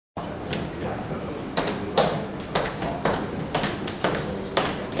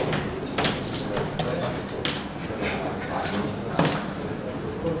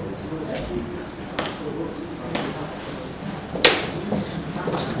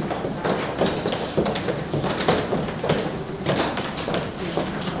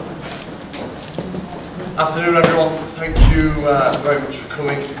Afternoon everyone, thank you very much for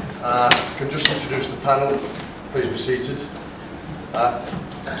coming. I can just introduce the panel, please be seated.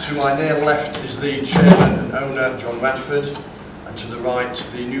 To my near left is the chairman and owner John Radford, and to the right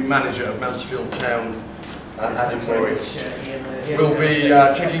the new manager of Mansfield Town, Adam Murray. We'll be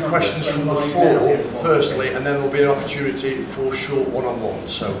taking questions from the floor firstly, and then there will be an opportunity for short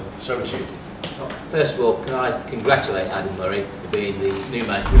one-on-ones, so over to you. First of all, can I congratulate Adam Murray for being the new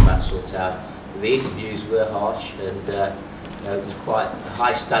manager of Mansfield Town. The interviews were harsh and it was quite a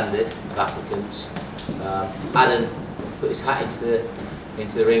high standard of applicants. Adam put his hat into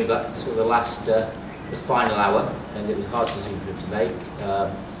the ring back to the last the final hour, and it was a hard decision for him to make.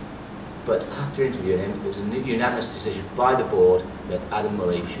 But after interviewing him, it was a unanimous decision by the board that Adam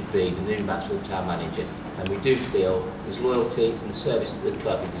Murray should be the new Mansfield Town manager, and we do feel his loyalty and the service to the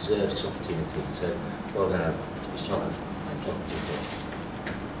club, he deserves this opportunity. So, well done, Adam. Thank you.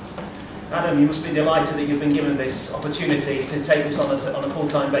 Adam, you must be delighted that you've been given this opportunity to take this on a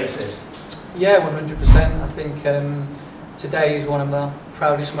full-time basis. Yeah, 100%. I think today is one of the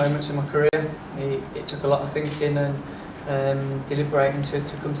proudest moments in my career. It took a lot of thinking and deliberating to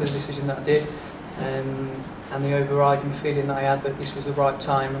come to the decision that I did, and the overriding feeling that I had that this was the right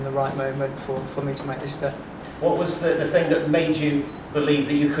time and the right moment for me to make this step. What was the thing that made you believe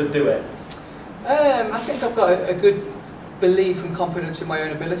that you could do it? I think I've got a good belief and confidence in my own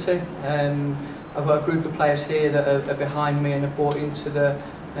ability. I've got a group of players here that are behind me and have bought into the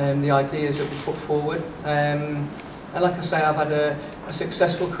ideas that we put forward. And like I say, I've had a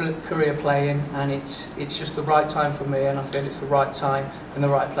successful career playing, and it's just the right time for me, and I feel it's the right time and the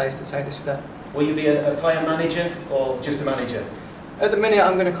right place to take this step. Will you be a player manager or just a manager? At the minute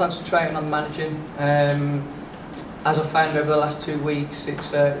I'm going to concentrate on managing. As I've found over the last 2 weeks,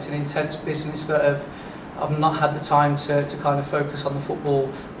 it's an intense business that I've not had the time to kind of focus on the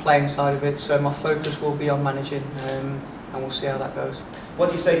football playing side of it, so my focus will be on managing, and we'll see how that goes. What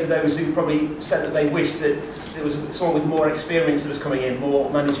do you say to those who probably said that they wished that there was someone with more experience that was coming in, more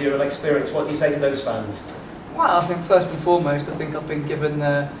managerial experience? What do you say to those fans? Well, I think first and foremost, I think I've been given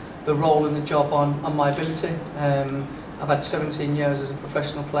the role and the job on my ability. I've had 17 years as a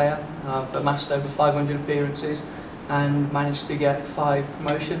professional player. I've amassed over 500 appearances and managed to get 5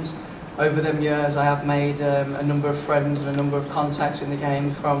 promotions. Over them years I have made a number of friends and a number of contacts in the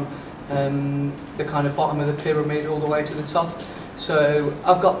game, from the kind of bottom of the pyramid all the way to the top. So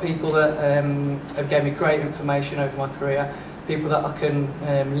I've got people that have given me great information over my career, people that I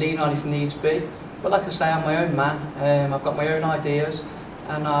can lean on if needs be. But like I say, I'm my own man, I've got my own ideas,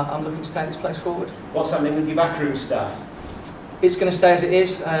 and I'm looking to take this place forward. What's happening with your backroom staff? It's going to stay as it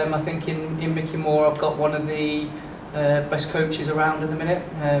is. I think in Mickey Moore I've got one of the best coaches around at the minute.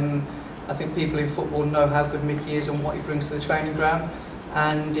 I think people in football know how good Mickey is and what he brings to the training ground.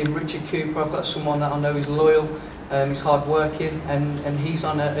 And in Richard Cooper I've got someone that I know is loyal, he's hard working, and he's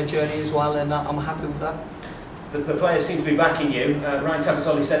on a journey as well, and I'm happy with that. The players seem to be backing you. Ryan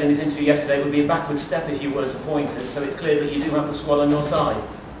Tavasoli said in his interview yesterday it would be a backward step if you weren't appointed, so it's clear that you do have the squad on your side.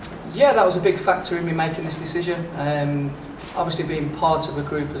 Yeah, that was a big factor in me making this decision. Obviously being part of a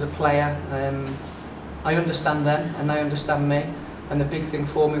group as a player, I understand them and they understand me, and the big thing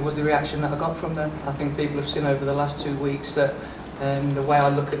for me was the reaction that I got from them. I think people have seen over the last 2 weeks that the way I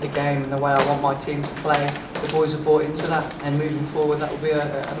look at the game and the way I want my team to play, the boys have bought into that, and moving forward that will be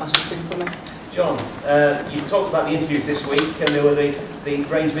a massive thing for me. John, you talked about the interviews this week, and there were the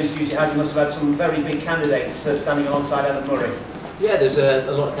range of interviews you had. You must have had some very big candidates standing alongside Adam Murray. Yeah, there's a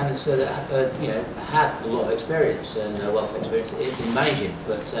lot of candidates that had a lot of experience and wealth of experience in managing,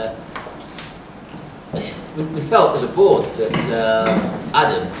 but we felt as a board that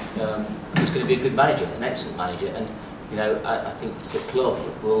Adam was going to be a good manager, an excellent manager, and I think the club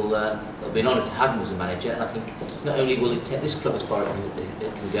will be an honour to have him as a manager, and I think not only will he take this club as far as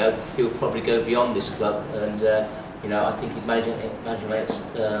it can go, he will probably go beyond this club, and I think his management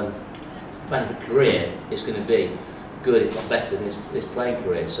career is going to be good, if not better, than his playing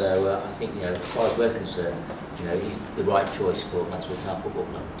career. So I think, as far as we're concerned, he's the right choice for Mansfield Town Football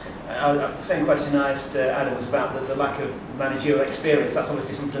Club. The same question I asked Adam was about the lack of managerial experience. That's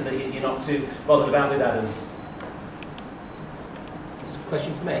obviously something that you're not too bothered about with Adam.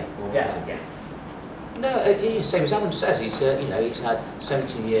 Question for me? Or? Yeah. No, same as Adam says. He's had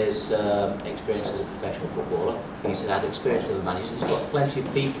 17 years experience as a professional footballer. He's had experience with the managers. He's got plenty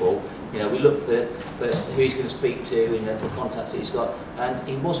of people. We look for who he's going to speak to and the contacts that he's got. And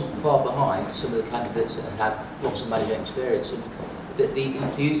he wasn't far behind some of the candidates that had lots of management experience. And the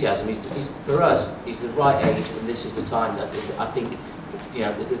enthusiasm is for us. He's the right age, and this is the time that I think you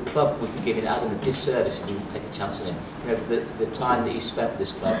know, the club would be giving Adam a disservice if we didn't take a chance on him. You know, for the time that he's spent with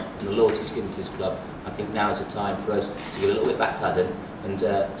this club and the loyalty he's given to this club, I think now is the time for us to give a little bit back to Adam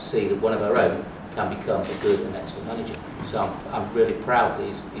and see that one of our own can become a good and excellent manager. So I'm really proud that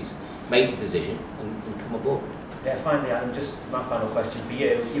he's made the decision and come on board. Yeah, finally, Adam, just my final question for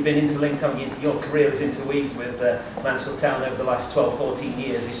you. You've been interlinked, haven't you? Your career is interweaved with Mansfield Town over the last 12, 14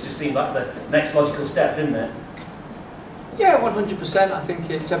 years. This just seemed like the next logical step, didn't it? Yeah, 100%. I think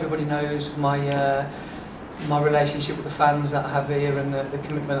everybody knows my my relationship with the fans that I have here and the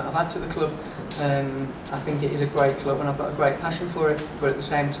commitment that I've had to the club. I think it is a great club and I've got a great passion for it, but at the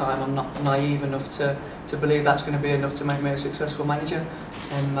same time I'm not naive enough to believe that's going to be enough to make me a successful manager.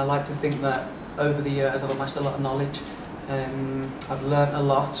 I like to think that over the years I've amassed a lot of knowledge. I've learnt a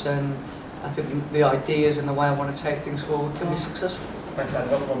lot, and I think the ideas and the way I want to take things forward can be successful. Thanks,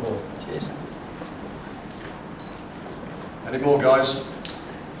 Adam. Welcome on board. Cheers. Any more, guys?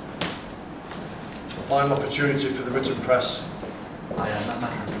 A final opportunity for the written press. Hi,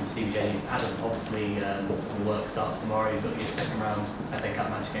 Matt from CBJ. Adam, obviously the work starts tomorrow. You've got your second round FA Cup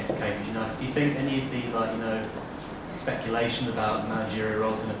match against Cambridge United. Do you think any of the speculation about managerial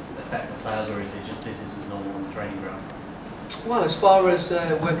roles going to affect the players, or is it just business as normal on the training ground? Well, as far as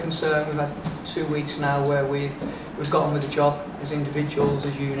we're concerned, we've had 2 weeks now where we've got on with the job as individuals,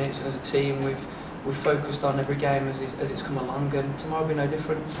 as units, and as a team. We've focused on every game as it's come along, and tomorrow will be no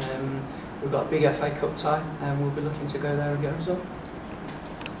different. We've got a big FA Cup tie, and we'll be looking to go there and get a result.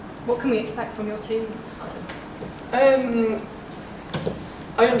 What can we expect from your teams, Adam?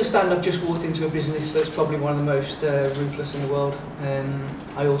 I understand I've just walked into a business that's probably one of the most ruthless in the world.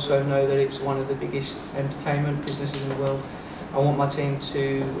 I also know that it's one of the biggest entertainment businesses in the world. I want my team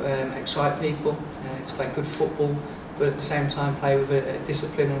to excite people, to play good football, but at the same time play with a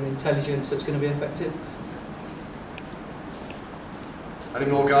discipline and intelligence that's going to be effective. Any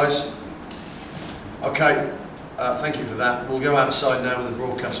more, guys? Okay, thank you for that. We'll go outside now with the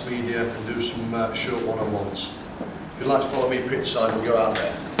broadcast media and do some short one-on-ones. If you'd like to follow me pitch side, we'll go out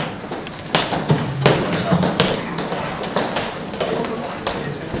there.